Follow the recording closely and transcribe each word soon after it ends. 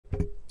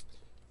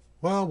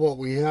Well, what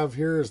we have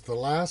here is the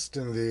last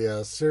in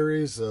the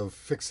series of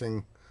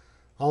fixing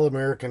All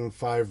American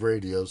 5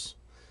 radios.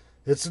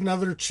 It's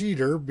another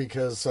cheater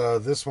because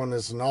this one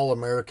is an All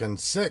American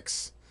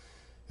 6.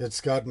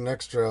 It's got an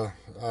extra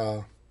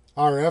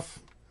RF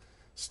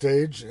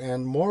stage,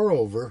 and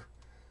moreover,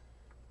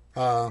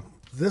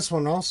 this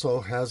one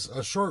also has a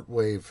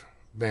shortwave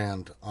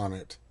band on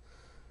it.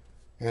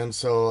 And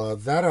so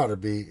that ought to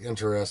be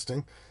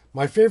interesting.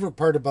 My favorite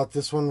part about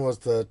this one was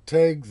the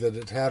tag that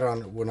it had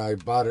on it when I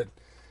bought it.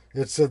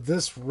 It said,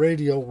 "This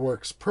radio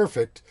works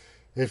perfect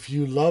if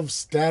you love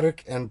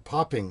static and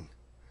popping."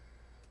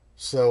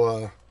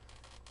 So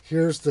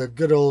here's the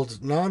good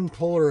old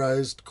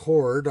non-polarized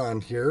cord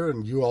on here,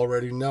 and you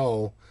already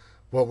know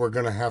what we're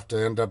going to have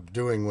to end up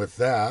doing with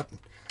that.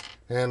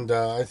 And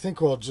I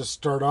think we'll just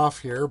start off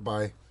here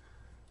by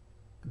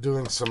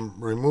doing some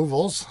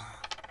removals.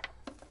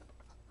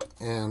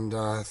 And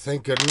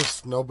thank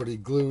goodness nobody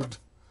glued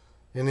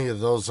any of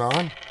those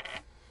on.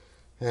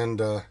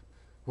 And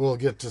we'll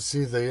get to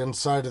see the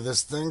inside of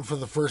this thing for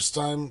the first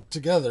time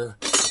together.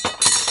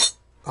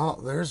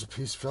 Oh, there's a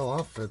piece fell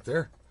off right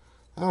there.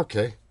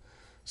 Okay,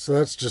 so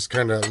that's just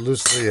kind of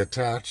loosely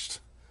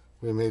attached.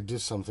 We may do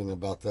something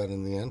about that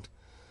in the end.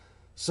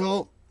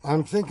 So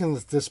I'm thinking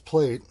that this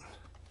plate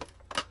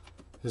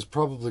is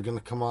probably going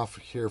to come off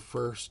here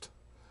first,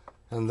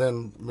 and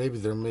then maybe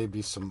there may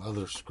be some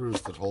other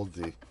screws that hold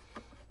the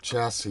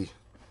chassis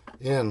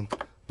in,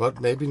 but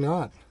maybe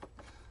not.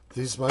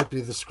 These might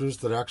be the screws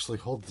that actually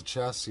hold the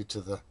chassis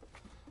to the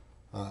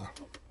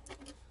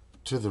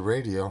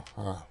radio.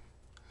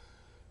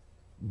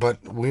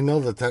 But we know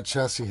that that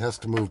chassis has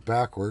to move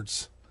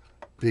backwards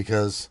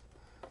because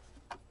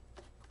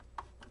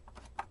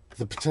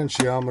the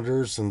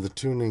potentiometers and the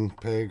tuning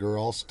peg are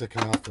all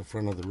sticking out the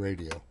front of the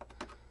radio.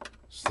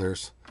 So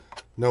there's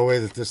no way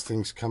that this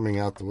thing's coming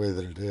out the way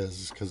that it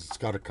is, because it's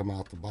got to come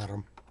out the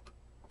bottom.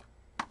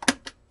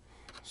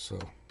 So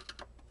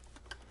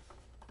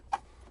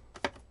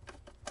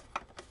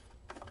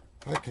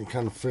I can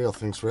kind of feel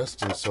things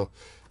resting, so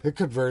it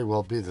could very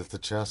well be that the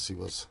chassis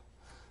was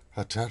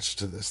attached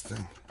to this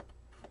thing.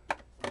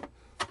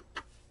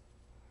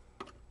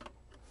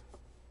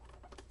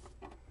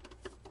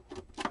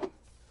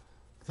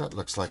 That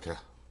looks like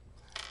a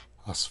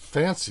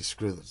fancy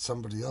screw that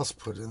somebody else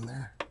put in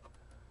there.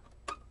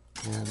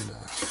 And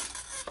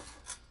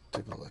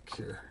take a look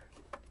here.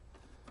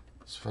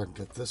 See if I can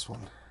get this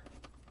one.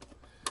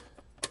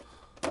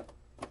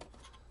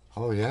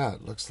 Oh yeah,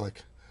 it looks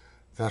like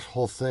that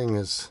whole thing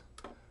is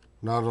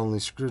not only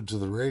screwed to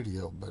the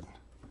radio, but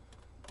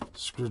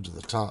screwed to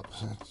the top.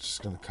 It's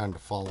just going to kind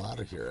of fall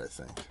out of here, I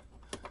think.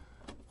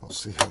 We'll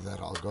see how that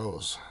all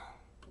goes.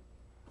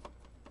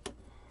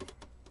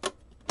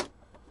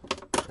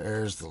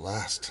 There's the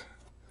last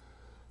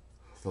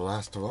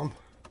of them.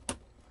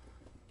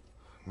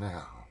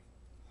 Now,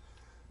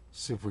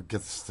 see if we get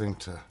this thing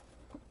to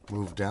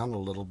move down a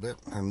little bit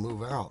and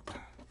move out.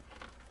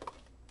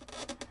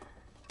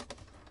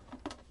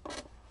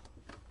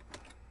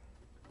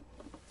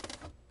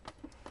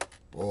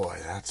 Boy,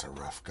 that's a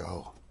rough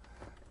go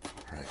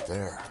right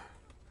there.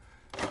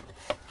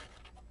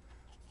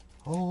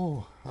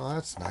 Oh, well,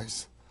 that's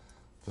nice.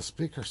 The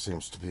speaker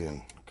seems to be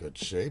in good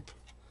shape.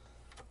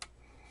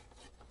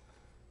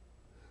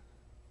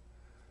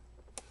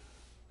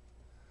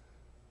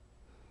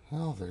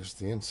 Well, there's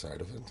the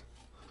inside of it.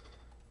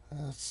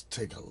 Let's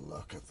take a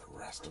look at the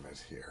rest of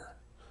it here.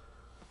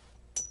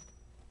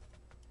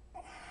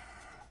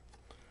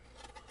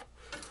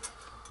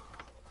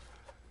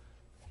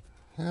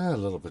 Yeah, a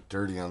little bit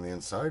dirty on the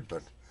inside,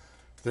 but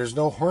there's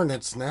no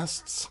hornet's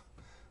nests,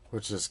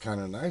 which is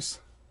kind of nice.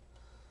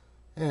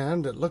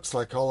 And it looks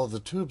like all of the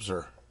tubes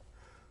are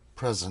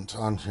present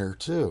on here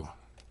too.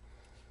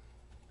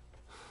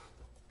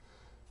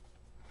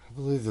 I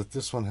believe that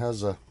this one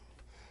has a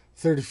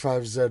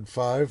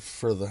 35Z5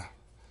 for the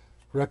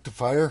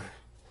rectifier.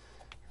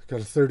 I've got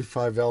a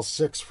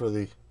 35L6 for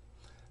the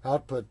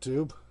output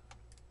tube.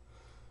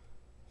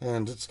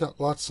 And it's got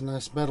lots of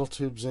nice metal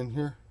tubes in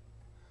here.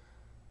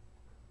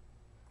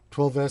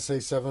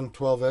 12SA7,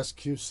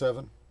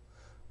 12SQ7,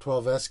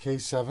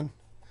 12SK7.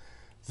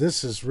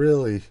 This is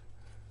really,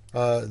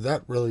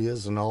 that really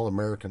is an All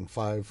American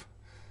 5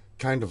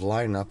 kind of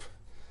lineup.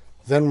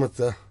 Then with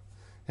the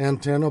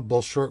antenna,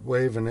 both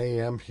shortwave and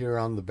AM here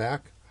on the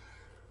back.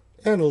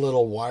 And a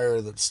little wire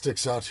that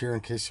sticks out here in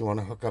case you want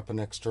to hook up an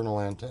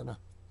external antenna.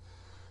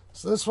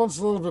 So this one's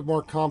a little bit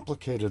more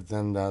complicated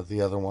than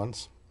the other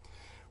ones.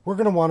 We're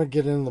going to want to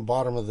get in the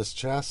bottom of this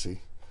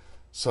chassis.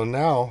 So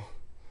now,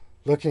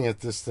 looking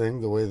at this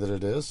thing the way that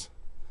it is,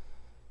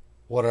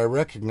 what I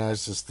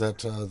recognize is that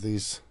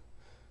these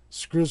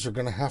screws are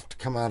going to have to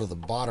come out of the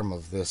bottom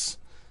of this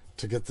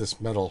to get this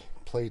metal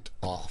plate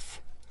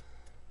off.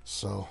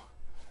 So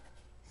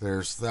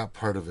there's that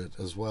part of it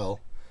as well.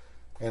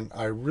 And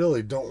I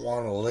really don't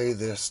want to lay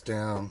this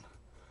down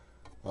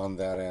on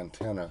that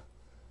antenna.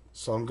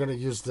 So I'm going to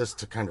use this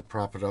to kind of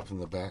prop it up in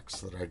the back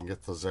so that I can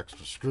get those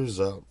extra screws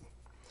out.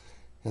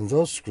 And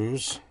those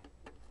screws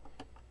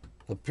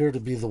appear to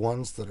be the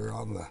ones that are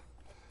on the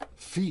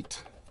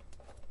feet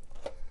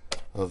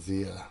of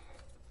the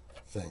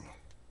thing.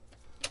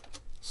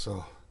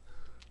 So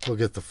we'll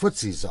get the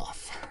footsies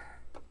off.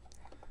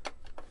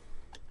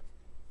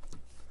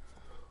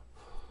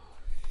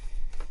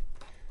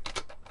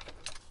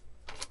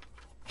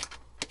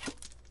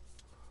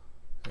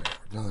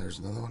 Now there's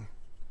another one.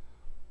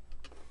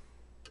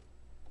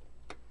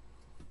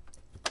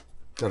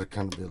 Got to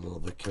kind of be a little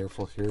bit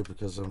careful here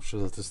because I'm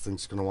sure that this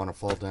thing's going to want to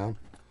fall down.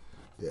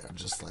 Yeah,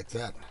 just like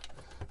that.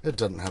 It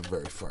doesn't have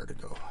very far to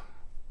go.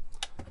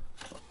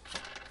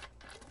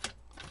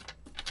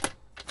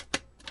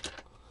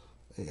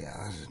 Yeah,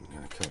 I isn't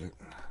going to cut it.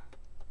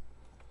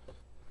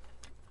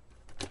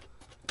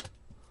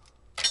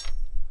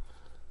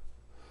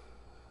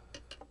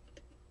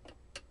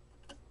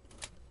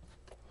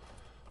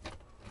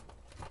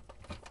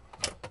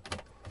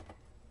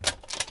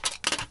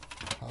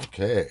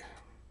 Okay.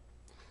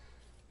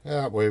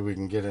 That way we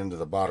can get into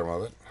the bottom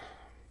of it.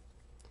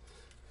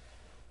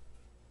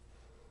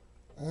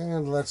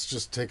 And let's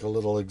just take a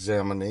little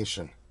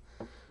examination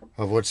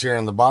of what's here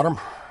in the bottom.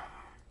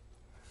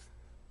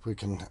 If we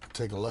can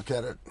take a look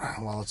at it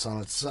while it's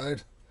on its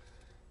side.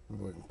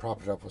 Maybe we can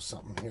prop it up with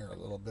something here a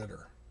little bit,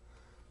 or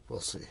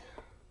we'll see.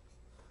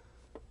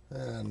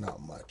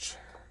 Not much.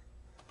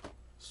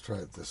 Let's try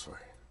it this way.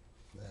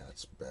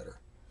 That's better.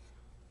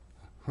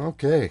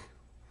 Okay.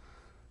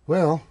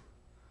 Well,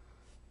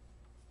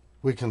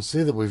 we can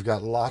see that we've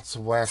got lots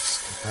of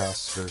wax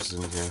capacitors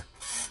in here,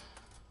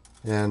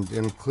 and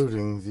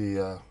including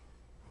the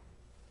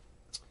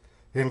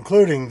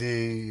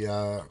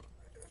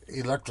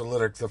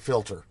electrolytic, the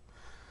filter.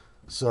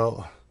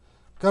 So,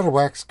 got a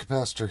wax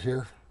capacitor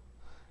here,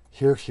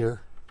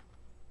 here,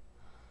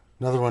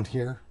 another one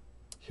here,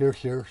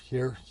 here.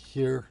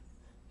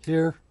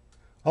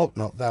 Oh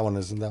no, that one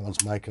isn't. That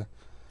one's mica.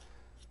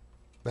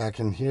 Back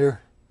in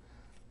here.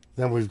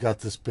 Then we've got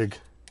this big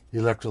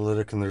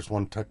electrolytic, and there's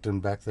one tucked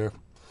in back there.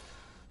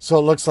 So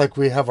it looks like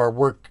we have our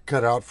work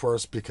cut out for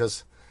us,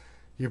 because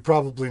you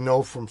probably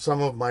know from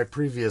some of my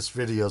previous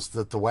videos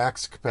that the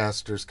wax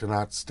capacitors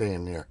cannot stay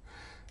in here,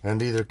 and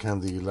neither can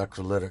the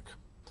electrolytic.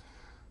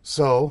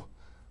 So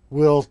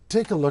we'll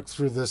take a look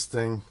through this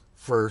thing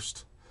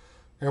first,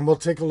 and we'll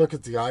take a look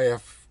at the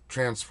IF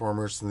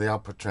transformers and the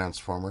output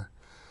transformer,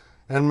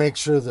 and make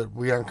sure that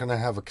we aren't going to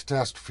have a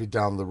catastrophe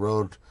down the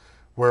road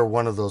where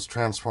one of those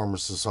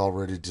transformers is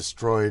already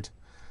destroyed,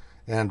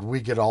 and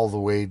we get all the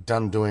way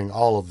done doing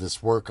all of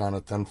this work on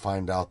it, then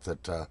find out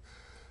that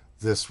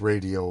this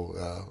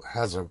radio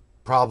has a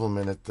problem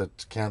in it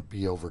that can't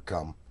be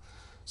overcome.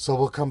 So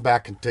we'll come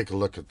back and take a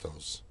look at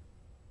those.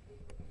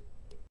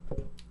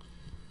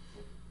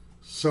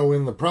 So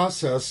in the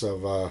process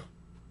of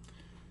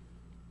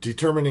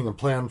determining a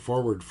plan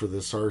forward for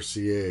this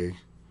RCA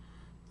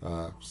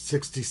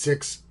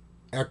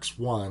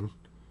 66x1,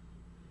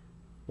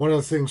 one of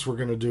the things we're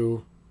going to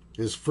do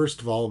is,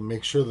 first of all,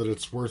 make sure that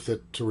it's worth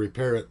it to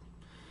repair it.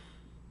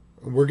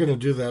 We're going to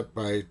do that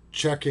by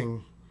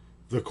checking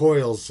the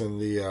coils in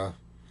the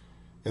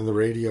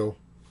radio,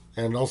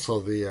 and also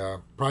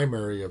the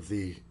primary of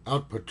the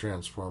output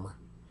transformer.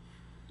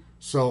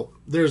 So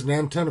there's an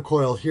antenna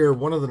coil here.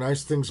 One of the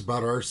nice things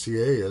about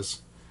RCA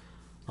is,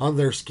 on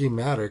their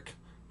schematic,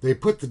 they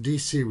put the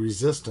DC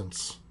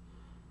resistance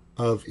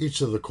of each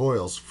of the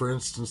coils. For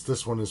instance,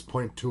 this one is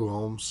 0.2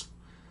 ohms.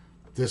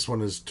 This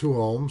one is 2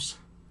 ohms.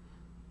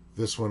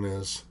 This one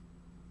is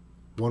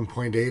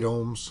 1.8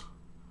 ohms.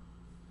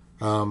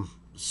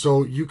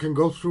 So you can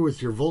go through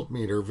with your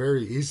voltmeter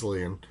very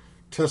easily and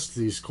test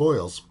these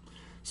coils.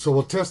 So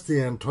we'll test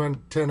the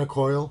antenna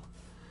coil.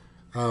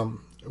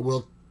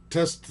 We'll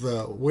test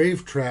the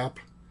wave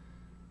trap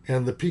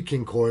and the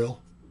peaking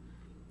coil.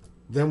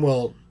 Then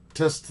we'll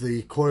test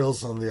the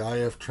coils on the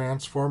IF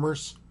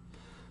transformers.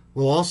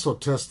 We'll also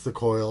test the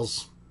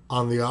coils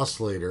on the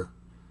oscillator.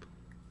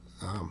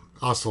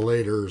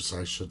 Oscillators,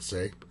 I should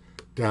say,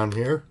 down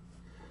here.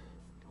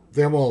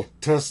 Then we'll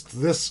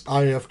test this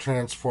IF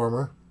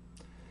transformer,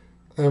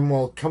 and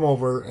we'll come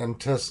over and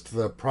test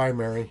the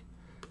primary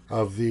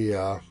of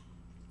the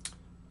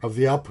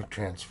output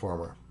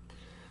transformer.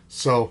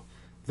 So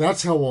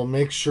that's how we'll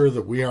make sure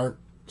that we aren't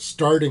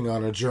starting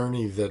on a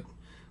journey that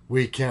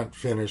we can't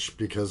finish,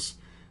 because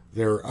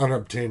they're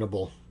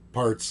unobtainable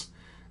parts,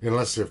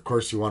 unless of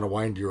course you want to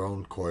wind your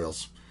own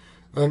coils.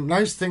 The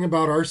nice thing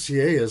about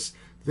RCA is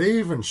they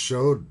even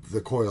showed the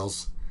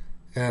coils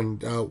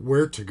and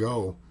where to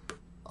go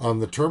on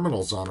the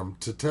terminals on them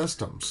to test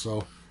them.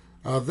 So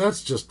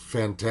that's just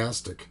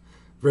fantastic.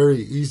 Very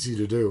easy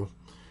to do.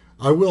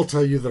 I will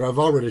tell you that I've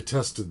already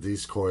tested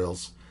these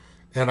coils,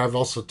 and I've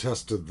also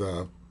tested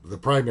the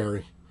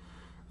primary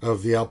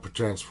of the output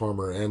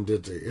transformer, and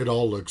it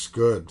all looks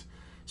good.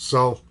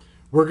 So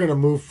we're going to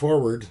move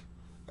forward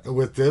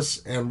with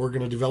this, and we're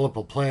going to develop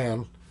a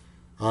plan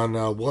on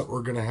what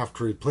we're going to have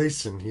to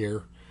replace in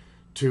here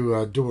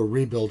to do a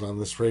rebuild on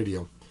this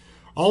radio.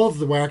 All of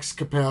the wax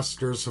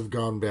capacitors have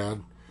gone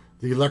bad.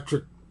 The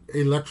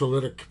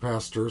electrolytic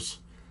capacitors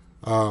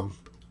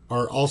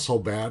are also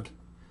bad.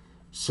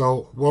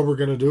 So what we're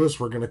going to do is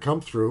we're going to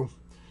come through.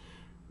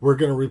 we're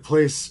going to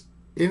replace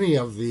any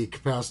of the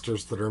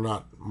capacitors that are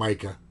not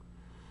mica.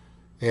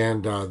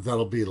 And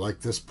that'll be like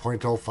this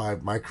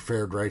 0.05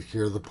 microfarad right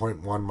here, the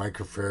 0.1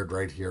 microfarad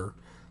right here,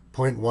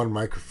 0.1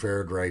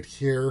 microfarad right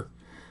here.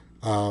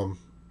 Over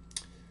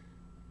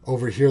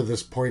here,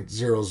 this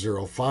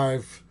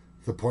 0.005,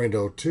 the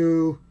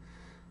 0.02,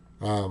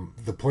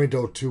 the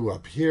 0.02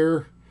 up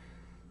here,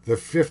 the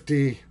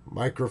 50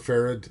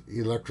 microfarad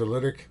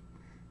electrolytic,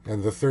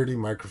 and the 30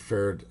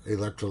 microfarad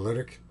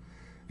electrolytic.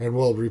 And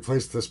we'll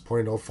replace this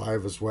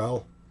 0.05 as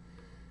well.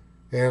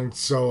 And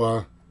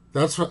so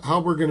that's how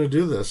we're going to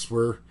do this.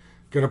 We're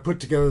going to put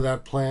together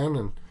that plan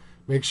and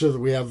make sure that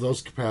we have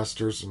those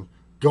capacitors and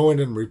go in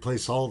and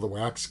replace all the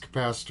wax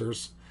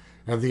capacitors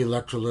and the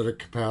electrolytic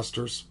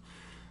capacitors.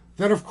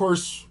 Then, of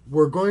course,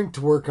 we're going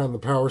to work on the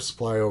power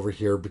supply over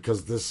here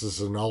because this is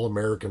an All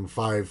American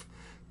 5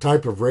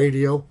 type of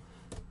radio.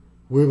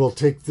 We will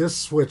take this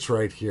switch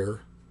right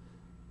here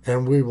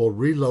and we will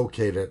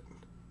relocate it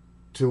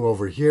to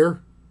over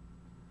here.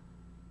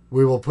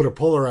 We will put a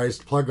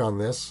polarized plug on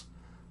this,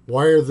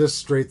 wire this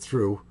straight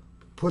through,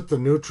 put the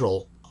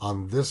neutral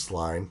on this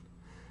line,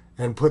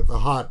 and put the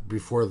hot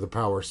before the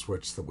power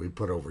switch that we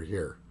put over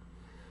here.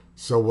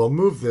 So we'll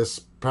move this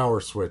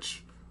power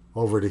switch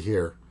over to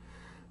here.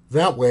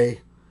 That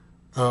way,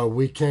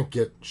 we can't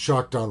get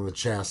shocked on the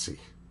chassis.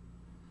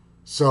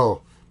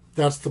 So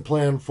that's the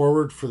plan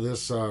forward for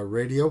this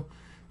radio.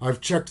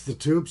 I've checked the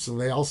tubes and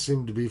they all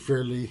seem to be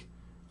fairly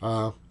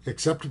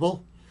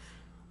acceptable.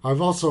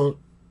 I've also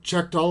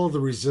checked all of the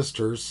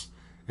resistors,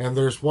 and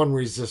there's one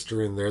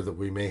resistor in there that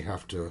we may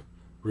have to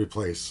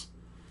replace.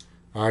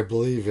 I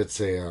believe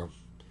it's a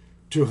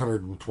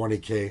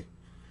 220K.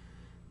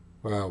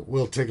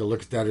 We'll take a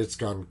look at that. It's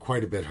gone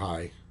quite a bit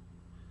high.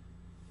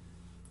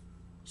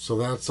 So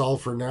that's all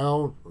for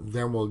now.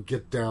 Then we'll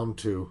get down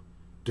to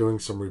doing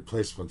some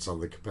replacements on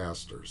the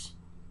capacitors.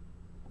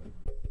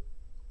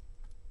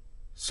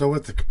 So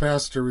with the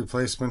capacitor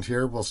replacement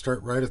here, we'll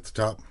start right at the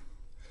top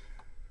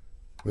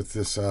with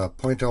this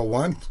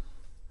 0.01.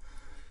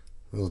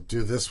 We'll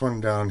do this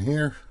one down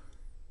here.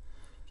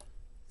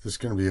 This is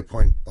going to be a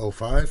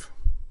 0.05.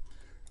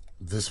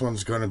 This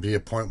one's going to be a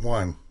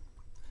 0.1.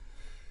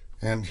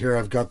 And here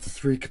I've got the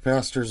three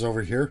capacitors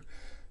over here.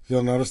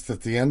 You'll notice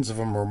that the ends of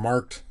them are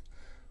marked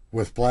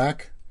with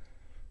black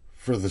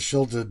for the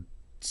shielded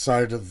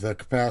side of the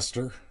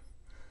capacitor.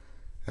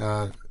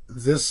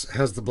 This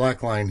has the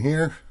black line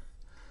here.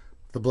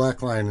 The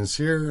black line is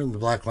here, and the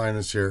black line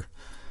is here.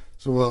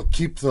 So we'll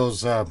keep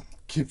those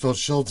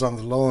shields on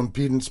the low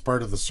impedance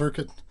part of the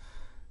circuit,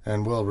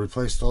 and we'll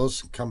replace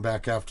those. Come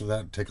back after that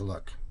and take a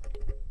look.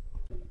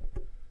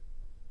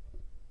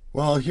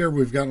 Well, here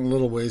we've gotten a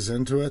little ways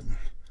into it.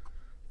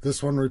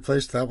 This one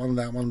replaced that one,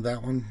 that one,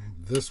 that one,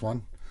 this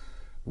one.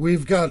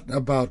 We've got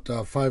about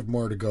 5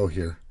 more to go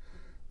here.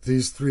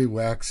 These 3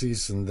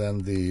 waxies and then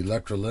the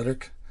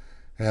electrolytic,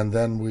 and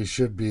then we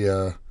should be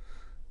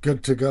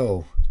good to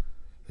go,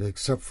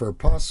 except for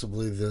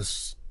possibly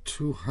this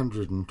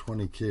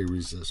 220K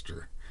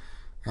resistor.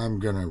 I'm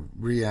going to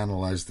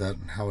reanalyze that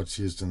and how it's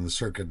used in the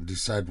circuit and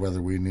decide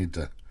whether we need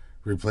to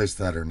replace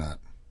that or not.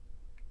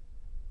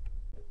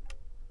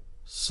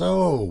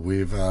 So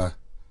we've done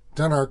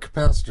our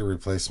capacitor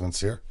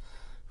replacements here.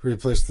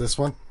 Replaced this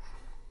one,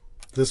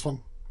 this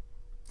one,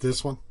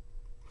 this one,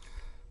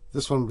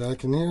 this one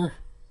back in here,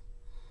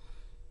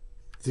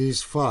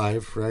 these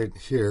 5 right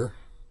here,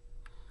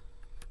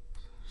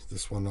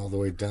 this one all the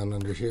way down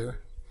under here,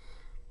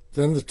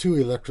 then the 2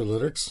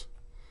 electrolytics.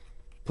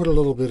 Put a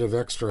little bit of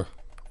extra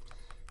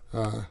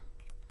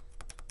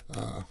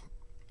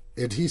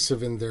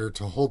adhesive in there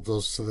to hold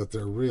those so that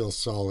they're real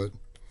solid.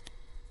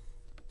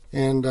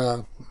 And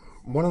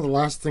one of the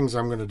last things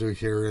I'm going to do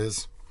here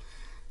is,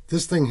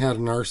 this thing had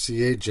an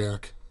RCA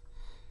jack,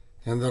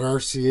 and that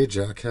RCA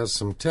jack has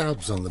some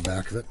tabs on the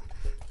back of it.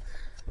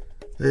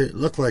 They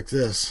look like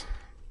this,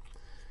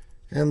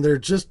 and they're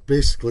just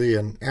basically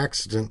an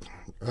accident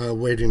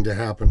waiting to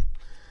happen.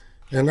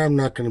 And I'm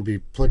not going to be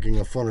plugging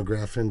a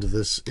phonograph into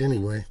this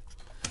anyway.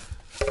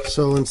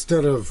 So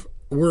instead of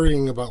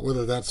worrying about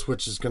whether that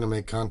switch is going to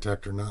make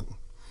contact or not,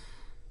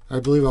 I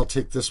believe I'll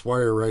take this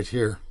wire right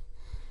here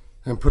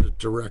and put it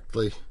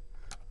directly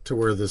to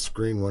where this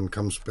green one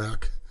comes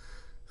back.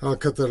 I'll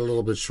cut that a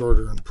little bit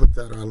shorter and put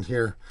that on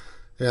here.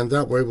 And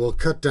that way we'll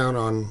cut down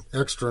on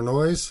extra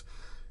noise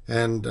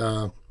and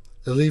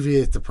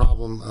alleviate the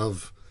problem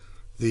of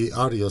the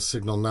audio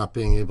signal not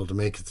being able to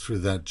make it through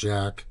that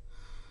jack.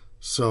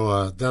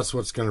 So that's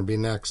what's going to be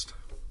next.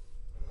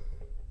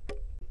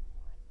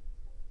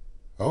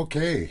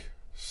 Okay,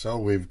 so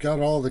we've got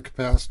all the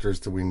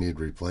capacitors that we need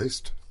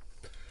replaced.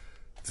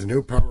 The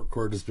new power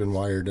cord has been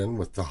wired in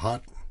with the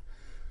hot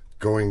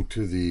going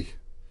to the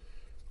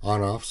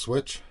on-off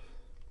switch,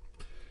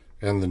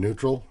 and the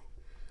neutral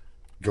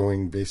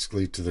going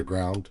basically to the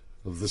ground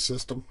of the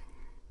system.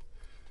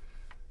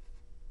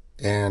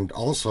 And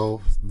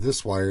also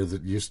this wire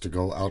that used to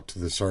go out to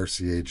this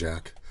RCA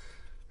jack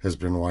has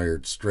been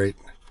wired straight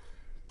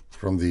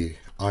from the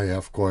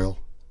IF coil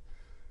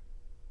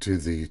to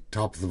the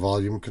top of the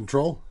volume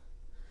control.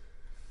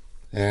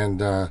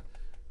 And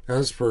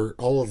as for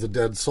all of the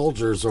dead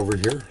soldiers over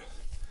here,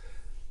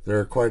 there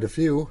are quite a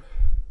few.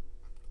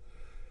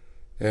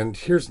 And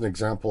here's an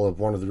example of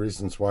one of the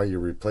reasons why you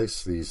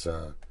replace these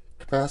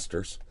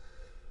capacitors.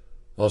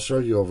 I'll show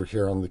you over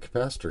here on the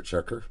capacitor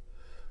checker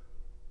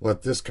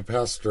what this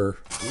capacitor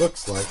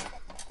looks like.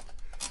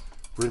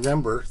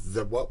 Remember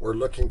that what we're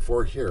looking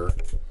for here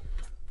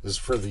is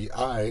for the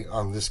eye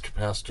on this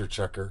capacitor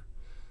checker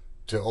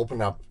to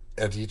open up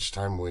at each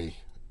time we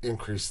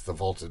increase the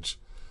voltage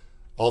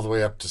all the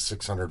way up to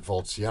 600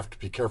 volts. You have to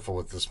be careful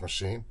with this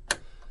machine.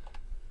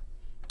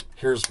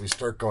 Here's we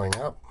start going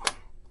up.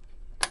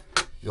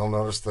 You'll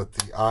notice that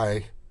the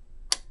eye,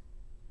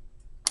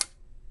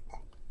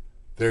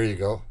 there you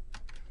go,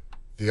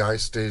 the eye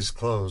stays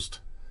closed,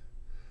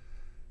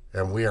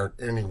 and we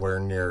aren't anywhere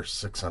near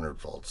 600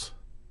 volts.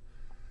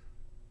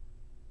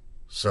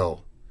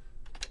 So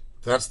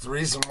that's the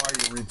reason why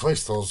you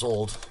replace those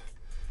old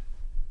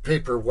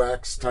paper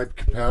wax type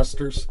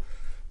capacitors.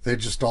 They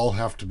just all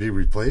have to be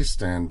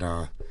replaced, and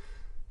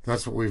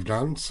that's what we've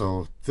done.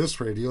 So this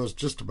radio is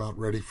just about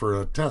ready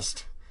for a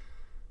test.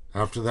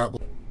 After that,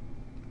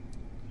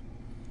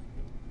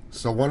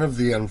 so one of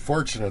the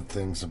unfortunate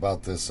things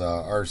about this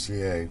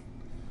RCA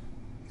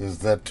is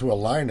that to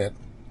align it,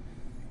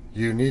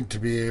 you need to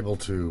be able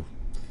to,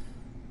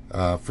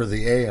 for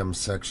the AM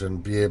section,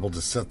 be able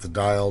to set the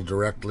dial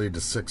directly to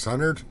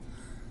 600,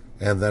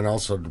 and then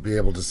also to be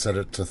able to set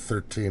it to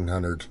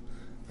 1300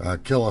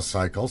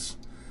 kilocycles,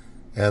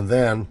 and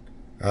then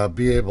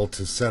be able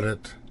to set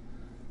it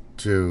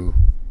to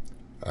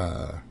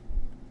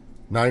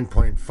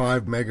 9.5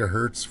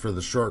 megahertz for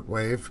the short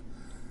wave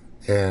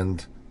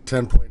and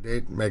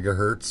 10.8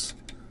 megahertz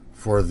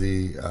for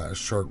the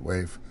short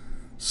wave.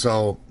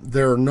 So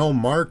there are no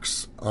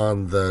marks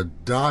on the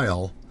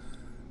dial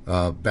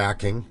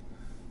backing.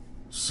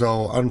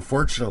 So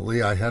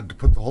unfortunately, I had to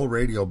put the whole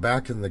radio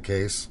back in the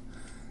case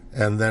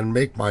and then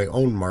make my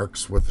own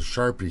marks with a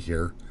Sharpie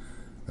here,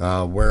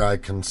 where I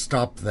can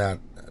stop that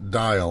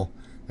dial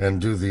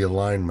and do the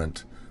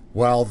alignment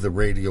while the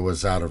radio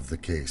is out of the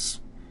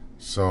case.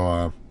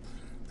 So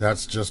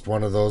that's just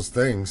one of those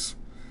things.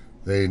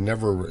 They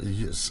never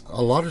use.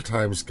 A lot of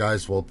times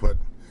guys will put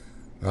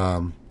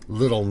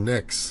little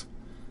nicks.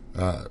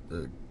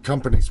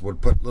 Companies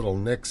would put little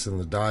nicks in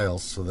the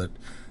dials so that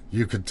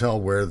you could tell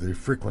where the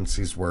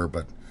frequencies were,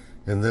 but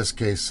in this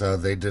case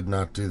they did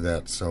not do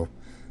that. So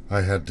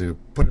I had to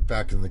put it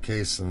back in the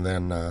case and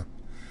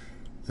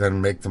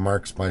then make the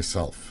marks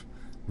myself.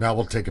 Now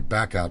we'll take it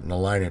back out and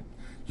align it.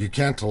 You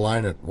can't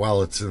align it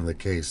while it's in the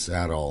case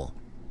at all.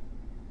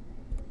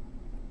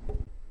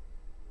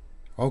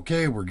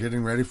 Okay, we're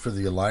getting ready for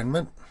the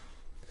alignment,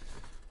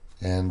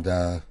 and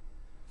the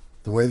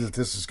way that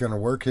this is going to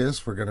work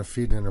is we're going to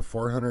feed in a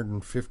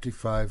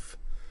 455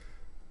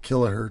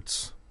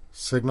 kilohertz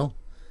signal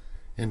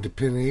into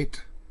pin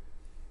 8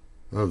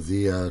 of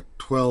the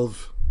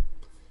 12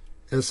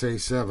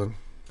 SA7,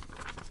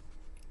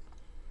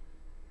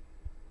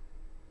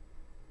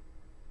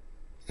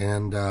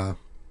 and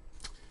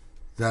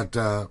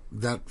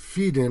that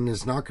feed in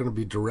is not going to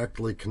be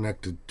directly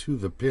connected to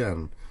the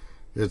pin.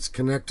 It's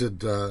connected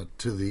to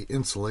the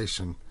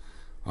insulation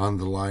on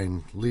the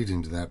line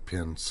leading to that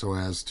pin, so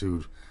as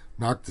to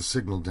knock the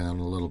signal down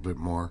a little bit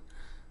more.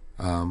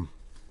 And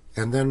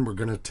then we're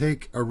going to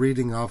take a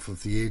reading off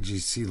of the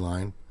AGC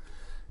line,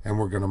 and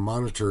we're going to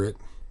monitor it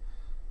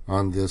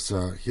on this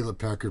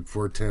Hewlett-Packard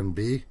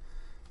 410B.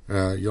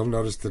 You'll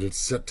notice that it's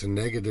set to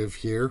negative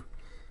here.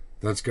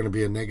 That's going to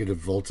be a negative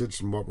voltage,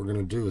 and what we're going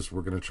to do is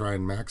we're going to try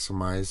and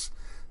maximize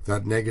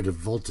that negative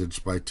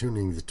voltage by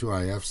tuning the two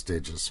IF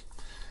stages.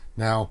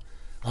 Now,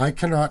 I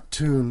cannot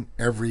tune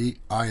every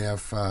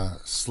IF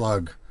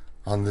slug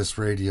on this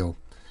radio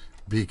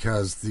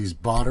because these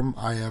bottom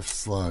IF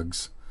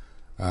slugs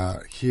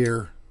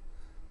here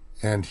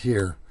and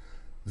here,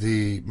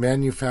 the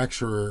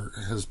manufacturer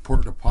has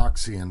poured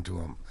epoxy into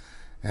them,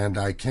 and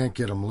I can't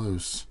get them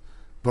loose.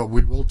 But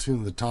we will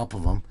tune the top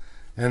of them,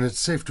 and it's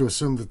safe to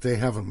assume that they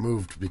haven't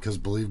moved because,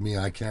 believe me,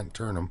 I can't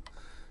turn them,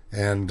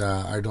 and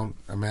I don't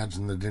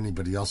imagine that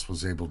anybody else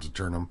was able to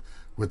turn them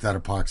with that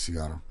epoxy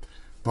on them.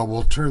 But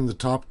we'll turn the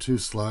top two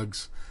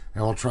slugs,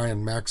 and we'll try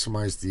and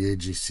maximize the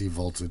AGC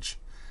voltage,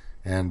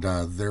 and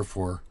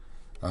therefore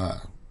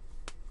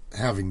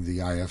having the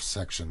IF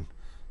section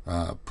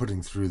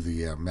putting through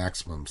the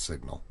maximum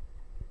signal.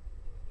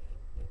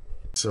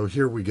 So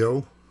here we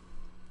go.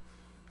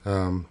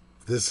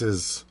 This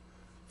is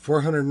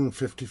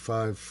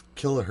 455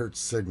 kilohertz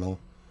signal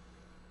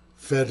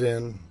fed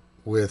in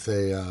with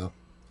a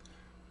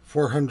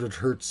 400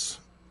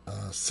 hertz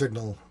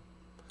signal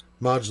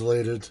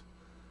modulated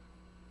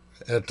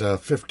at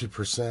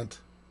 50%.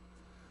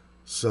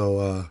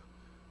 So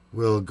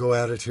we'll go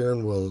at it here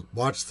and we'll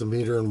watch the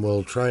meter and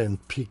we'll try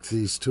and peak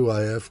these two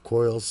IF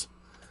coils.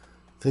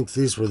 I think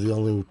these were the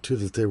only two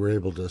that they were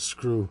able to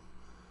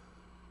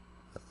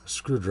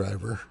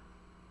screwdriver.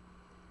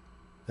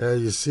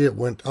 You see it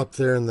went up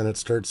there and then it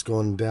starts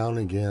going down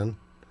again.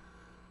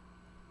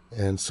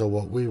 And so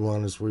what we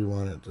want is we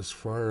want it as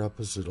far up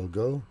as it'll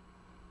go.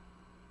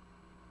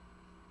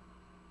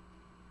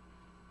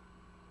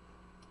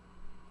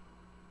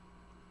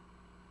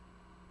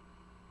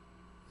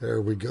 There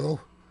we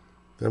go.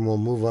 Then we'll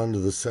move on to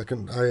the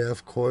second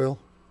IF coil.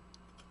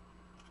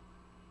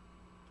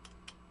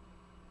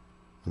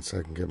 Once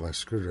I can get my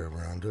screwdriver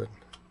around it.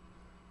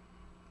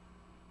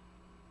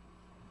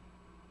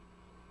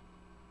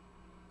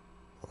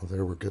 Oh,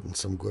 there we're getting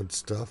some good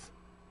stuff.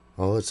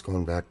 Oh, it's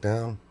going back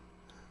down.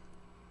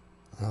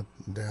 Up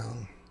and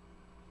down.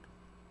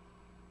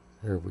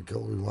 There we go.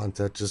 We want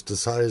that just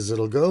as high as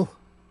it'll go.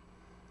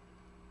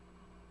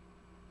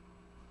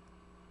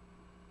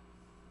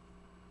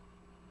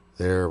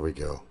 There we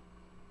go.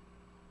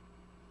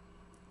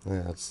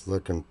 Yeah, it's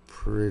looking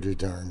pretty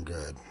darn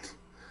good.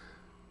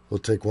 We'll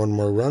take one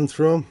more run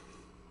through them.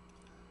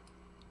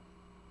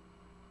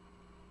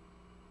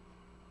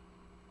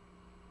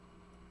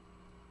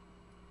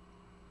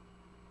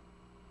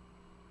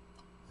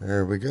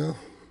 There we go.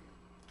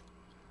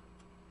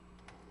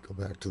 Go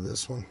back to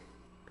this one.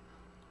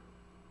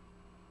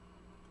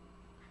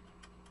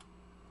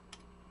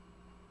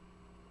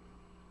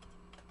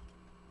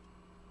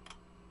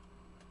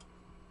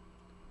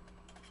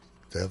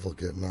 Devil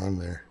getting on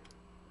there.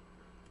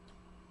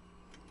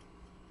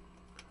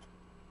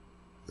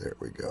 There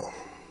we go.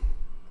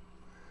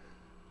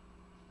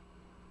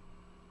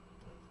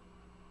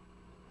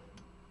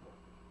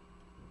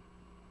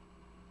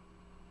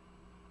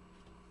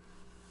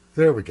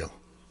 There we go.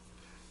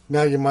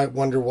 Now you might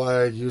wonder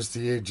why I use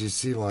the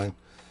AGC line.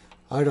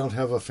 I don't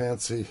have a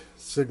fancy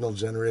signal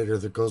generator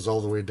that goes all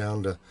the way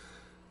down to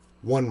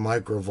 1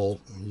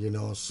 microvolt, you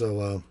know,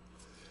 so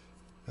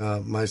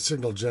my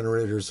signal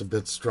generator is a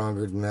bit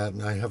stronger than that,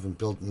 and I haven't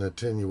built an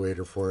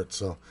attenuator for it,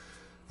 so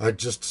I'd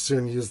just as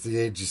soon use the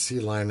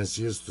AGC line as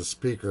use the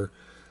speaker.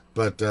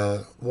 But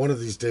one of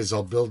these days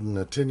I'll build an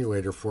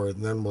attenuator for it,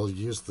 and then we'll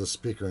use the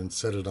speaker and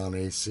set it on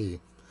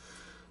AC.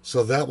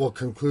 So that will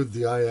conclude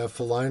the IF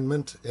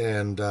alignment,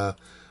 and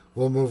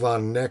we'll move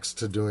on next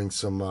to doing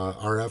some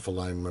RF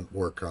alignment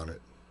work on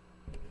it.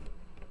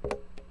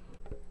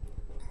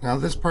 Now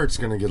this part's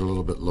going to get a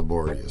little bit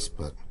laborious,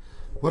 but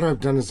what I've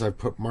done is I've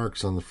put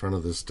marks on the front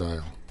of this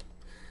dial.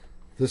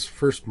 This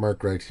first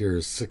mark right here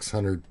is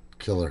 600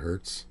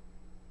 kilohertz.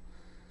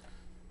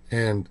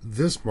 And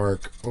this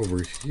mark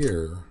over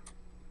here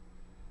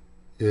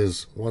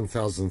is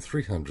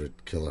 1,300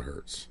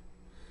 kilohertz.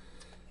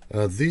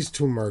 These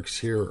two marks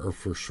here are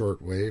for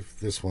shortwave.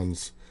 This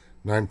one's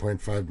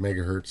 9.5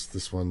 megahertz.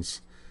 This one's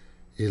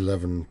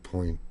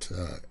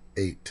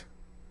 11.8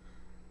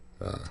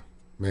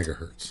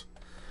 megahertz.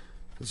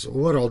 So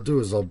what I'll do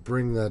is I'll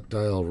bring that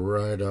dial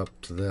right up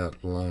to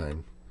that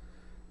line,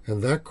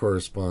 and that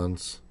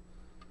corresponds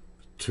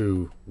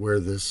to where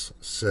this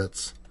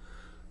sits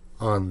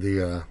on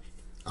the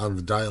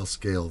dial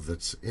scale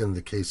that's in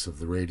the case of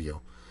the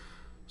radio.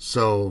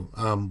 So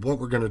what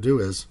we're going to do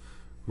is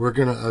we're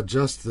going to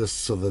adjust this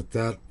so that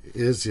that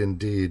is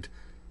indeed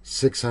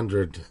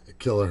 600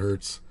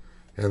 kilohertz,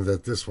 and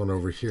that this one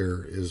over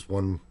here is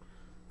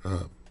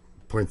 1.3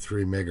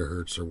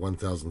 megahertz or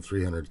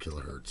 1,300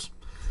 kilohertz.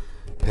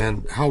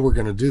 And how we're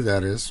going to do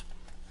that is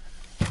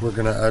we're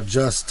going to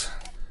adjust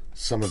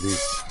some of these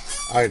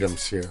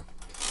items here.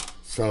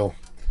 So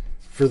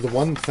for the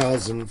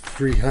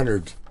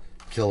 1,300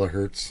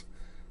 kilohertz,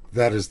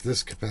 that is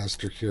this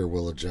capacitor here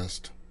will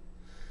adjust.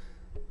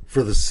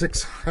 For the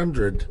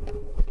 600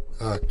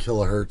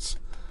 kilohertz,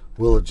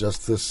 we'll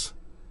adjust this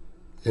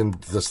in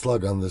the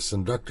slug on this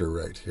inductor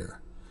right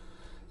here.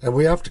 And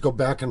we have to go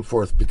back and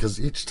forth because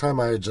each time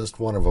I adjust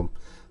one of them,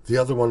 the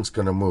other one's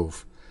going to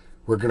move.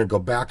 We're going to go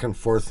back and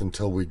forth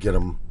until we get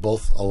them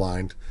both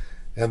aligned.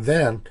 And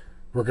then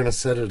we're going to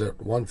set it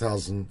at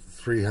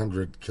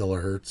 1,300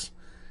 kilohertz.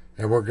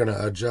 And we're going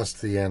to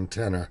adjust the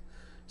antenna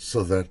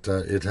so that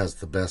it has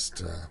the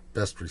best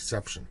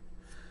reception.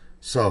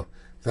 So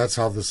that's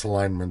how this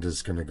alignment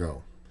is going to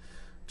go.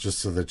 Just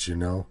so that you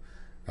know.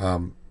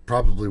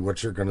 Probably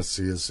what you're going to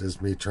see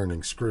is me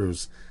turning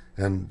screws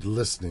and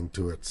listening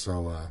to it.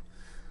 So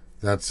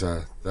that's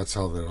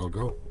how that'll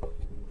go.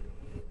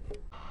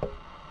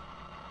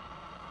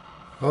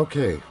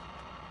 Okay,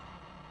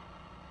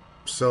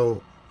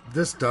 so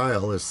this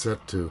dial is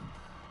set to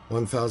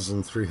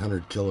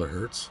 1,300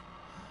 kilohertz,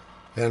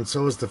 and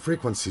so is the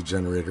frequency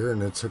generator,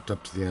 and it's hooked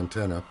up to the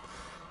antenna.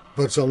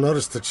 But you'll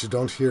notice that you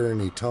don't hear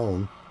any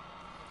tone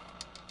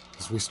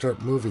as we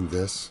start moving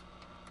this.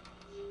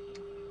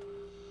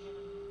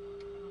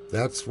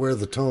 That's where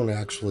the tone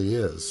actually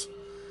is.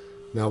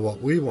 Now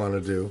what we want to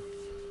do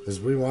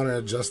is we want to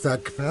adjust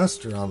that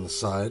capacitor on the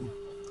side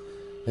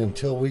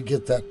until we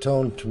get that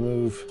tone to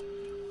move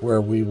where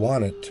we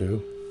want it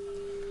to.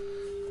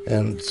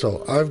 And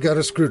so I've got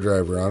a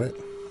screwdriver on it.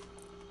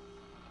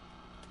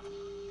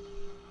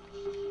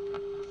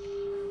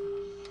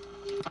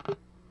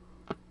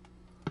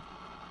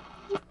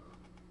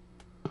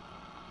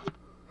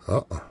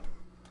 Uh-oh.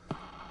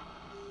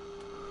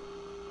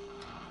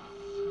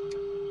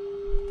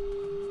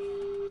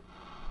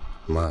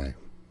 My.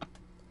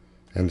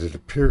 And it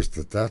appears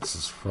that that's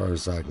as far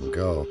as I can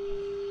go.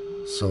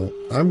 So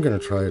I'm going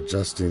to try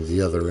adjusting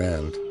the other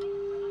end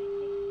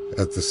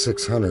at the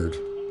 600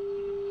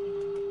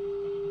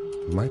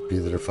 Might be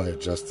that if I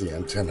adjust the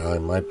antenna, I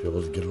might be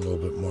able to get a little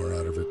bit more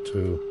out of it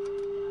too.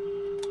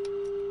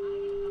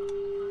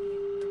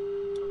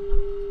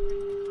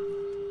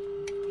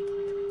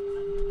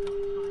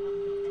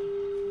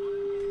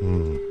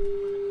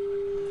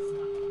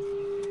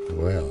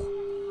 Well,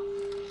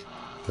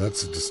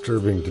 that's a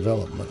disturbing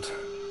development.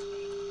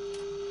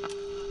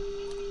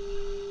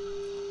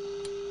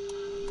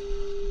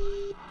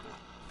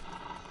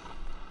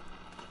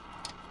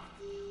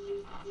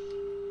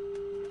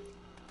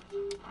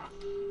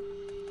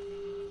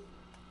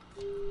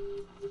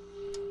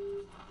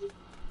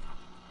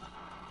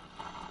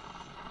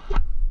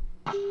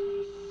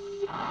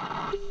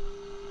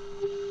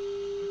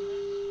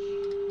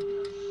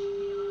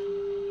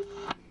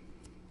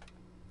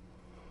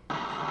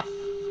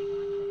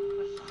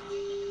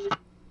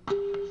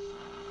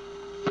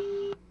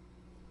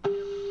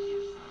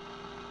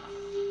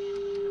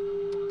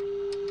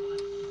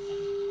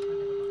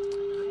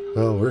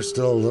 Well, we're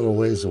still a little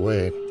ways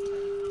away.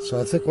 So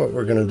I think what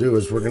we're going to do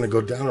is we're going to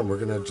go down and we're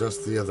going to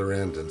adjust the other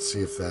end and see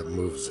if that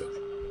moves it.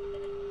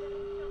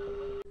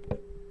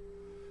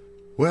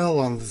 Well,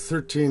 on the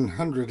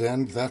 1300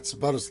 end, that's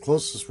about as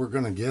close as we're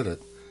going to get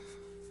it.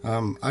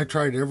 I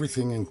tried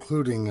everything,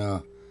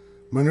 including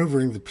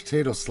maneuvering the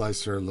potato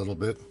slicer a little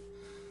bit.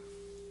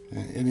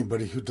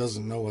 Anybody who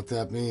doesn't know what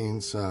that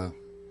means,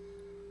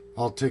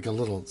 I'll take a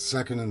little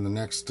second in the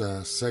next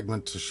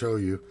segment to show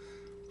you.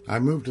 I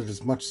moved it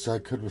as much as I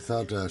could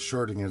without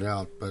shorting it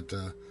out, but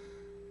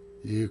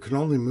you can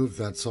only move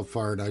that so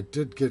far, and I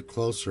did get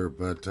closer,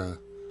 but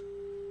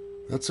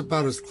that's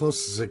about as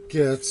close as it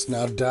gets.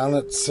 Now down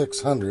at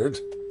 600.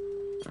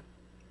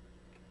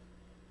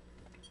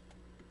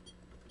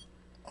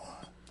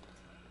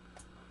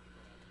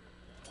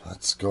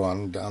 Let's go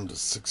on down to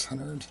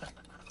 600.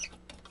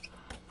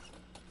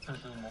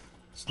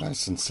 It's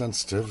nice and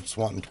sensitive. It's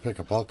wanting to pick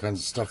up all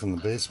kinds of stuff in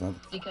the basement.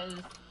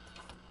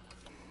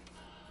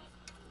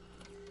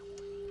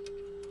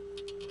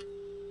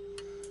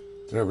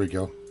 There we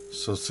go.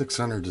 So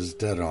 600 is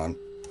dead on.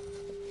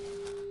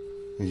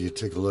 And you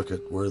take a look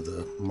at where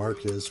the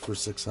mark is for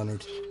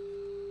 600.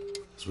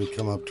 As we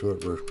come up to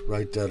it, we're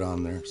right dead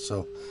on there.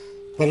 So,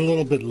 but a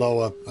little bit low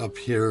up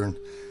here, and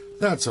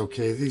that's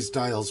okay. These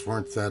dials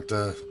weren't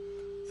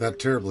that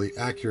terribly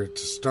accurate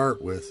to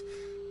start with,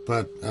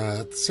 but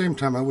at the same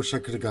time, I wish I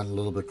could have gotten a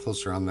little bit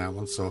closer on that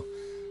one. So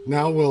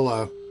now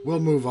we'll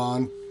move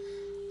on.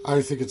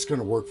 I think it's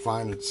going to work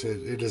fine. It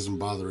isn't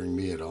bothering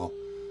me at all.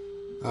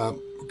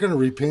 We're going to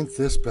repaint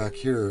this back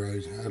here.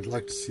 I'd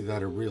like to see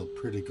that a real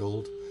pretty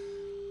gold.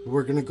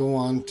 We're going to go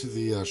on to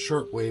the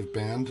shortwave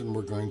band, and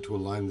we're going to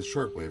align the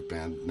shortwave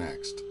band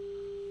next.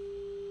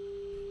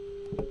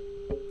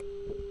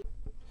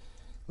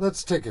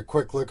 Let's take a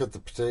quick look at the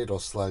potato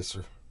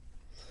slicer.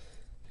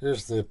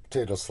 Here's the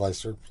potato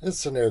slicer.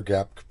 It's an air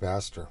gap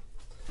capacitor.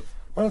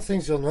 One of the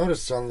things you'll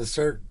notice on this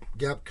air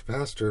gap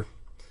capacitor,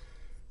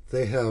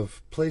 they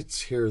have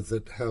plates here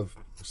that have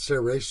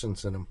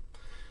serrations in them.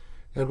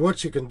 And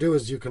what you can do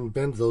is you can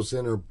bend those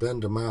in or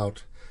bend them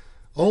out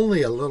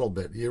only a little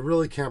bit. You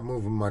really can't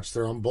move them much.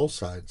 They're on both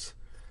sides.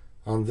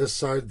 On this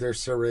side they're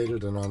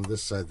serrated, and on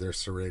this side they're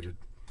serrated.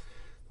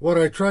 What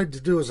I tried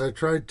to do is I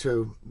tried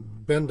to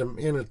bend them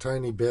in a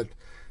tiny bit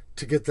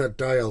to get that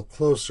dial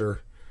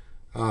closer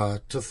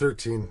to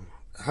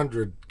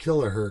 1300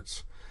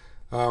 kilohertz.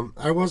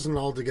 I wasn't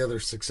altogether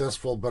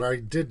successful, but I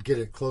did get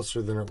it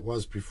closer than it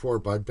was before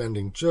by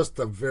bending just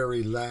the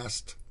very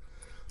last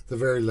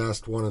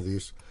one of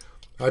these.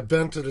 I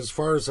bent it as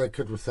far as I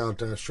could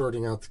without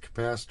shorting out the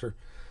capacitor,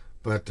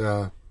 but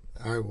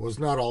I was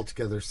not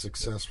altogether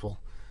successful,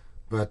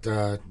 but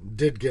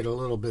did get a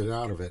little bit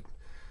out of it.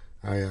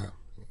 I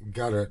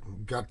got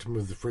to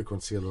move the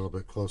frequency a little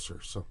bit closer.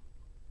 So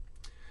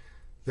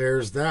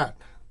there's that,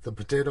 the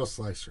potato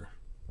slicer.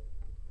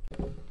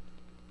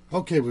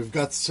 Okay, we've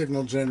got the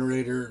signal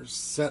generator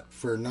set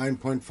for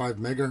 9.5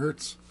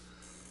 megahertz.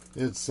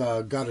 It's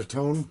got a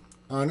tone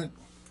on it,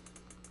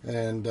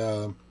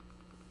 and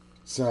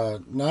it's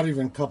not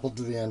even coupled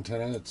to the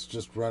antenna. It's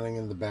just running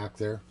in the back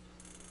there.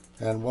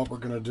 And what we're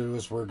going to do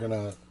is we're going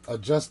to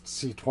adjust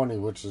C20,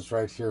 which is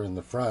right here in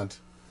the front,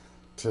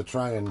 to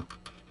try and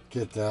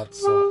get that.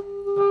 So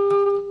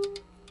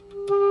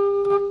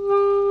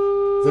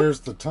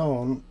there's the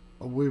tone.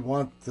 We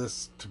want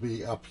this to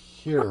be up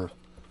here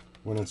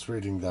when it's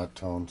reading that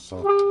tone. So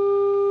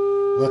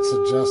let's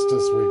adjust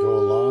as we go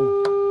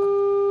along.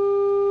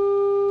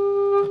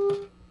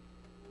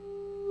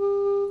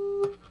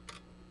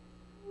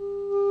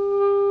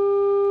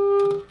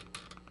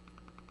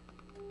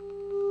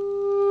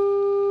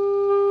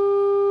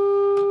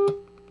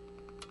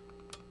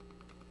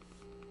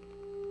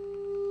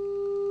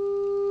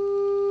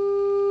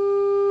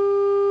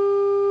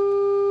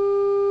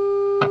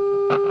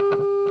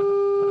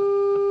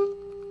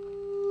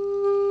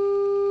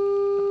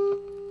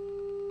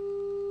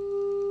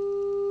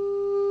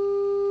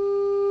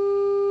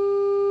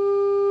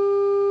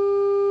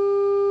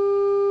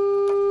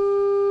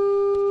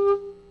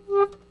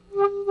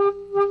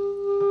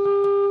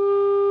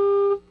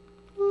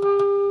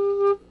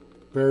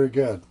 Very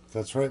good.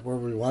 That's right where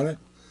we want it.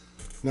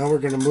 Now we're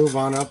going to move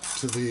on up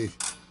to the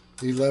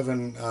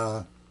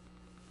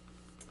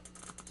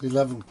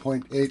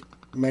 11.8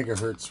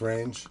 megahertz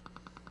range,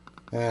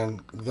 and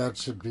that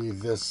should be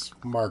this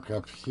mark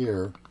up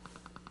here.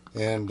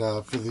 And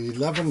for the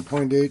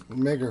 11.8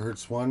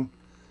 megahertz one,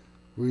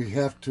 we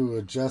have to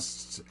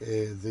adjust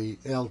the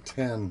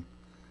L10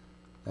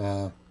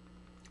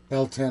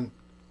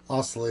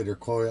 oscillator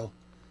coil,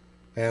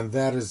 and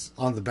that is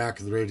on the back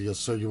of the radio,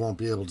 so you won't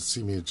be able to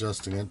see me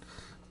adjusting it,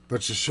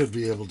 but you should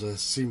be able to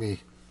see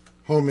me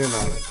home in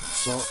on it.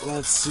 So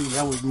let's see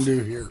how we can do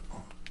here.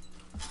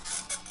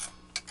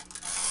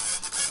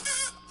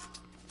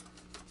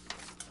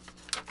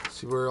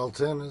 See where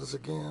L10 is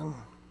again?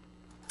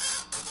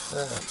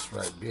 That's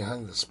right,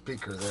 behind the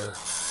speaker there.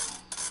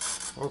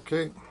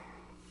 Okay.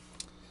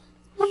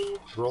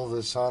 Roll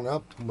this on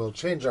up, and we'll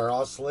change our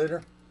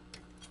oscillator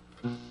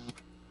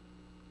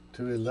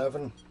to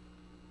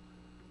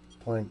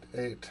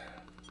 11.8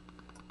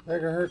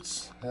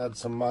 megahertz. Add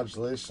some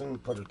modulation,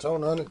 put a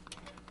tone on it,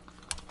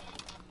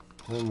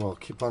 and we'll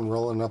keep on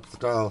rolling up the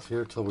dial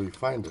here till we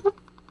find it.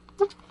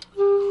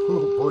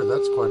 Oh boy,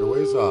 that's quite a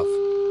ways off.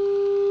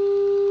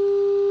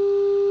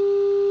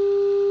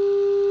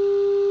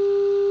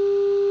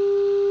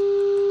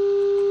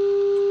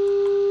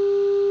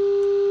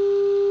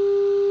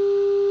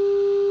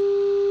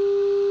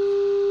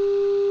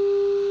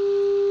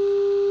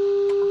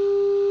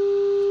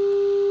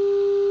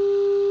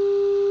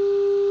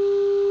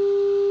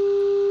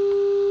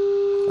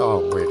 Oh,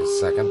 wait a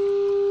second.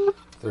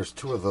 There's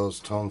two of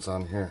those tones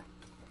on here.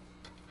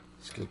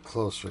 Let's get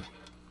closer.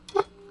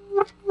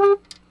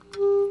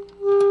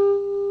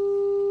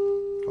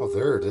 Oh,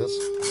 there it is.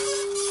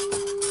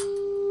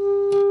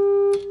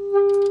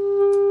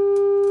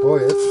 Boy,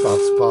 it's about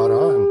spot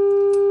on.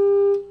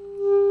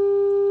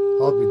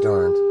 I'll be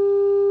darned.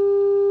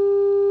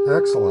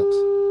 Excellent.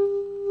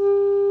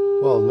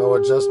 Well, no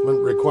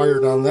adjustment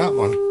required on that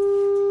one.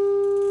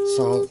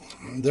 So,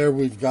 there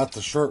we've got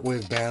the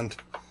shortwave band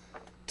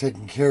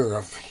taken care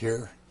of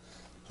here.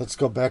 Let's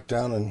go back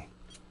down and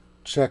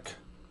check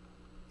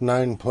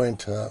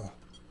 9.5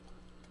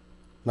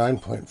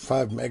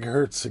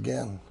 megahertz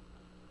again,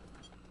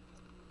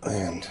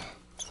 and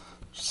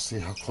just see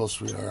how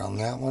close we are on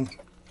that one.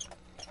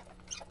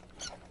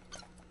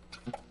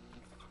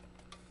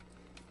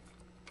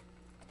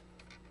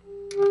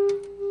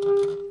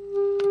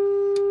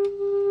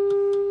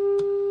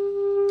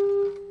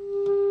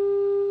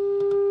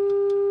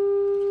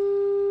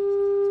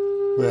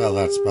 Well,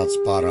 that's about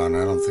spot on.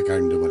 I don't think I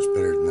can do much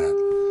better than that.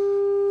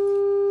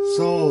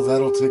 So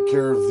that'll take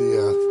care of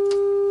the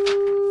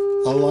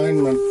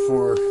alignment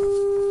for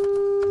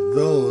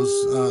those.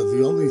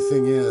 The only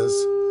thing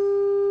is,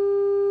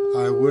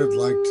 I would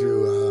like to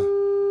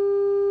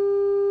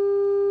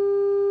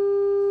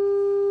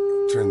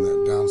turn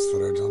that down so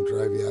that I don't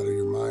drive you out of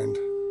your mind.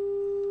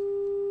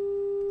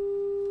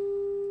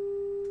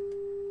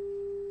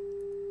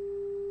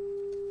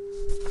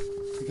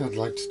 I think I'd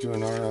like to do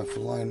an RF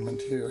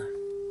alignment here.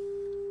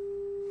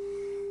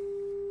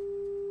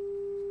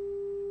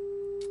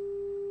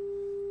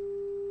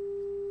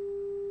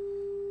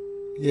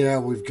 Yeah,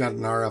 we've got an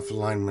RF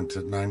alignment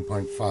at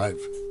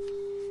 9.5.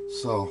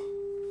 So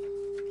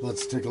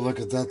let's take a look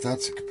at that.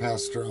 That's a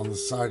capacitor on the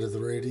side of the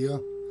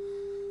radio.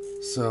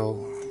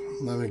 So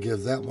let me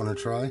give that one a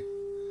try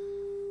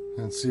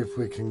and see if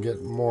we can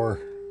get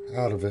more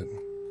out of it.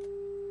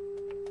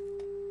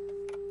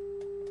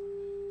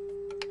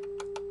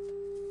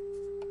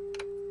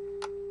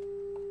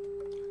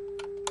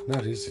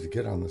 Not easy to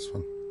get on this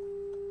one.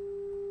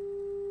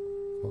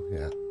 Oh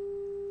yeah.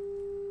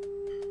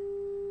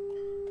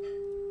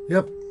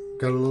 Yep,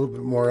 got a little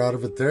bit more out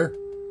of it there.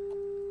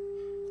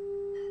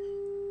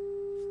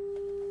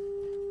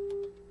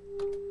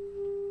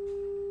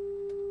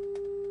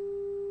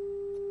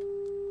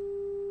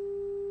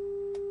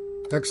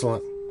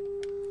 Excellent.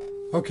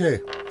 Okay,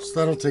 so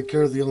that'll take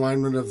care of the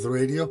alignment of the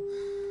radio.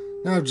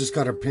 Now I've just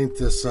got to paint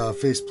this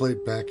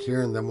faceplate back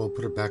here, and then we'll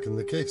put it back in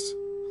the case.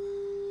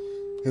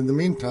 In the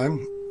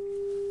meantime,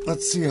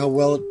 let's see how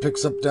well it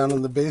picks up down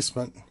in the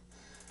basement,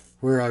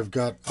 where I've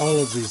got all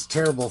of these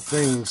terrible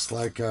things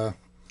like an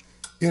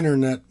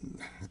internet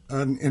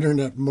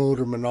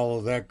modem and all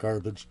of that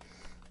garbage.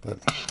 But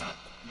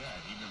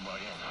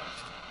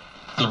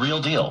the real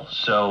deal.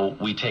 So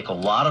we take a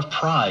lot of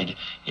pride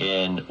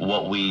in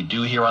what we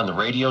do here on the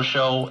radio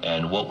show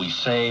and what we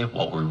say,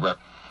 what we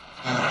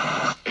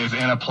is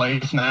in a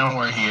place now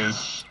where he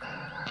is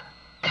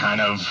kind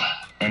of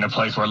in a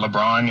place where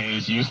LeBron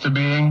is used to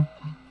being.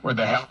 Where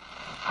the hell?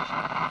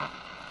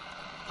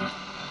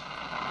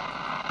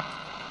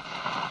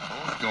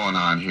 What's going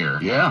on here?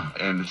 Yeah,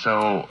 and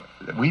so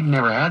we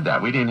never had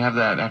that. We didn't have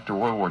that after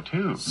World War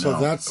II. So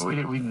that's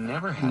we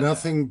never had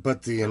nothing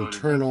but the so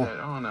internal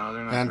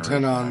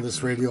antenna on this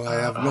this radio. I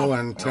have no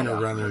antenna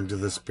running into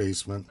this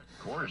basement.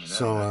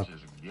 So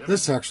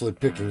this is actually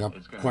picking up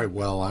quite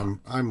well.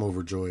 I'm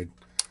overjoyed.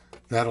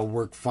 That'll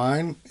work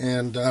fine,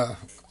 and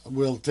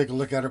we'll take a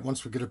look at it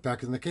once we get it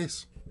back in the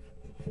case.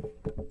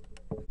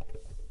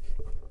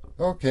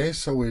 Okay,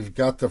 so we've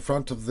got the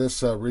front of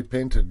this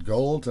repainted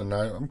gold, and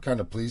I'm kind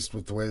of pleased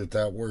with the way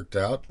that worked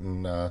out.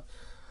 And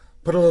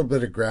put a little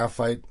bit of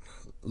graphite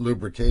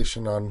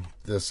lubrication on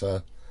this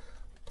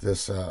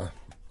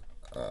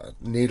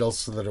needle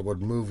so that it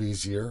would move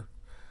easier.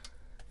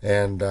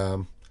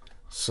 And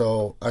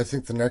so I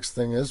think the next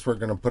thing is we're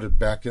going to put it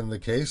back in the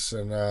case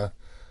and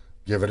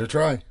give it a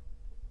try.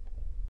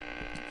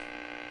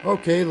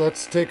 Okay,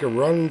 let's take a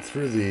run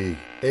through the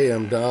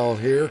AM dial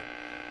here.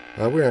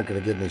 We aren't going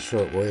to get any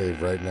short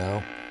wave right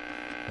now.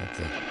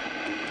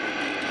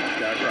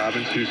 Scott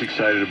Robbins, who's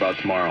excited about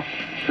tomorrow?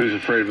 Who's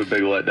afraid of a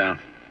big letdown?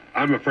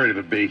 I'm afraid of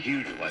a big,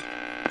 huge letdown.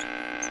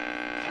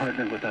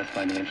 Partnered with us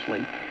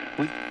financially.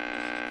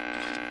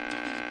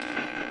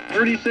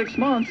 36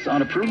 months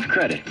on approved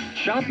credit.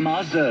 Shop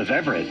Mazda of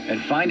Everett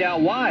and find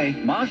out why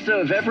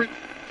Mazda of Everett.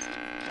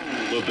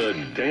 Of the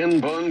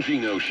Dan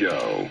Bongino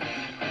Show.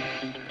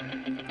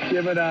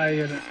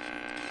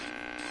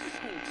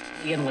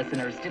 And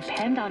listeners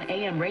depend on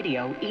AM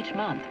radio each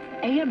month.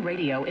 AM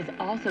radio is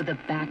also the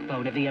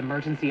backbone of the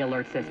emergency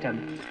alert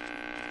system.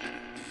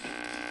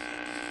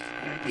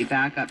 We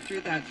back up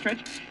through that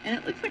stretch, and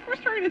it looks like we're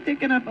starting to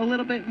thicken up a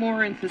little bit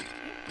more into...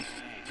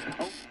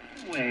 Oh,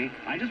 wait,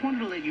 I just wanted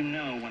to let you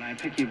know when I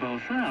pick you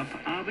both up,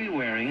 I'll be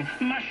wearing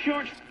my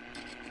shorts.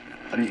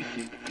 How do you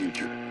see the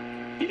future?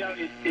 You know,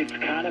 it's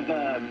kind of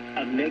a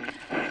mix.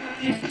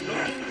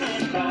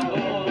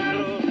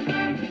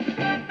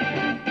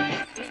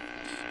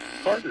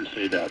 Carter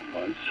say that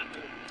once,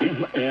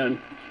 and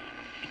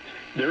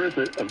there is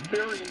a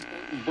very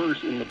important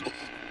verse in the book.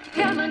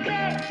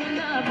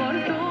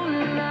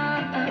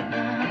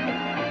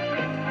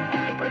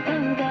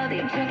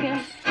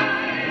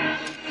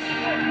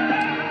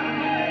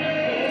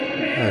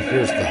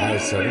 Here's the high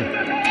setting.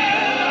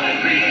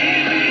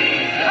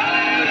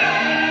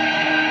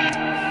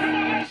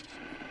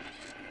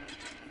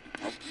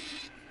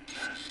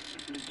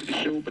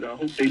 But I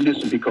hope they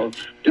listen, because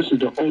this is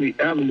the only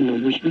avenue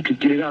in which we could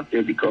get it out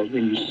there, because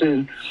when you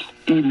send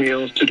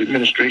emails to the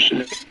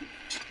administration...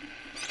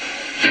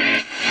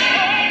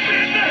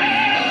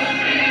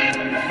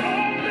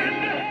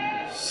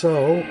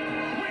 So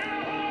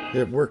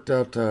it worked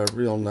out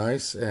real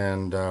nice,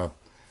 and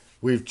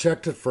we've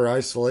checked it for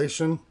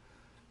isolation.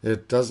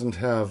 It doesn't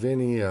have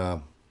any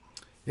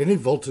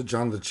voltage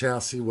on the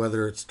chassis,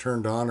 whether it's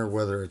turned on or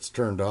whether it's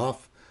turned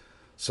off.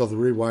 So the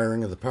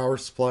rewiring of the power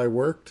supply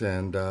worked,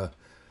 and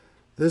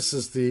this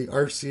is the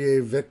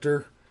RCA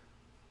Victor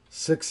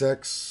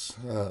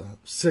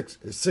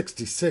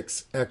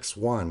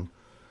 66x1,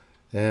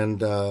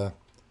 and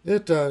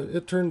it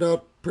turned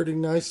out pretty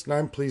nice, and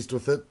I'm pleased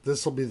with it.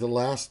 This will be the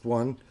last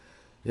one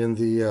in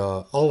the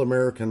All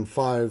American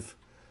 5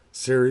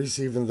 series,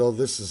 even though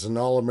this is an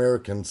All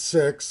American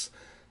 6.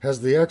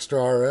 Has the extra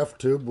RF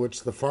tube,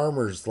 which the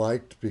farmers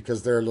liked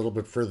because they're a little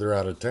bit further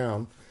out of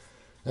town.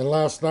 And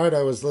last night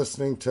I was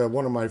listening to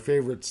one of my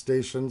favorite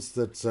stations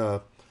that's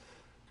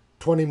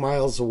 20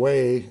 miles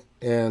away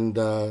and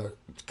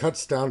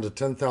cuts down to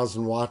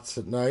 10,000 watts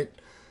at night.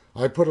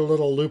 I put a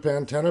little loop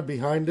antenna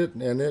behind it,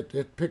 and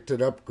it picked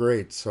it up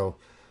great. So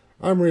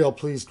I'm real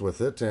pleased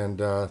with it, and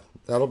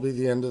that'll be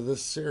the end of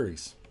this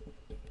series.